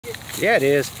Yeah, it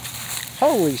is.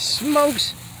 Holy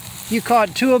smokes. You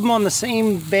caught 2 of them on the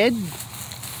same bed?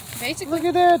 Basically. Look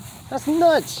at that. That's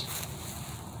nuts.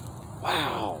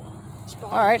 Wow.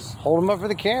 Alright, hold them up for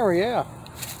the camera, yeah.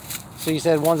 So you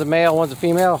said one's a male, one's a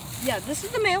female? Yeah, this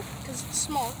is the male, because it's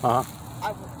small. Uh-huh.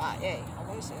 Hey, I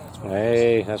want to say that's what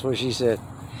Hey, that's what she said.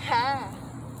 Ha.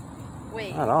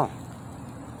 Wait. I don't know.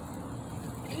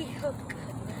 He hooked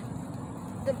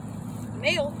the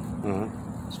male,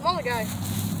 smaller guy,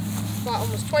 fought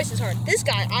almost twice as hard. This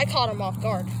guy, I caught him off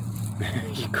guard.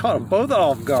 You caught them both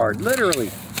off guard,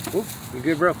 literally. Oop, you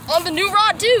good, bro? On the new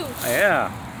rod, too.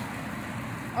 Yeah.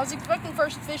 I was expecting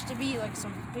first fish to be like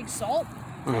some big salt.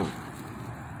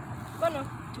 But no,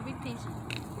 2 big pieces.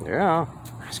 Yeah,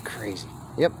 that's crazy.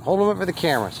 Yep, hold them up for the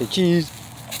camera. Say cheese.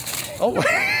 Oh.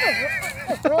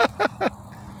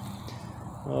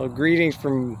 Well, greetings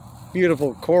from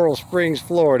beautiful Coral Springs,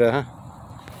 Florida. Huh?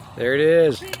 There it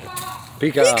is.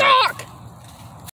 Peacock.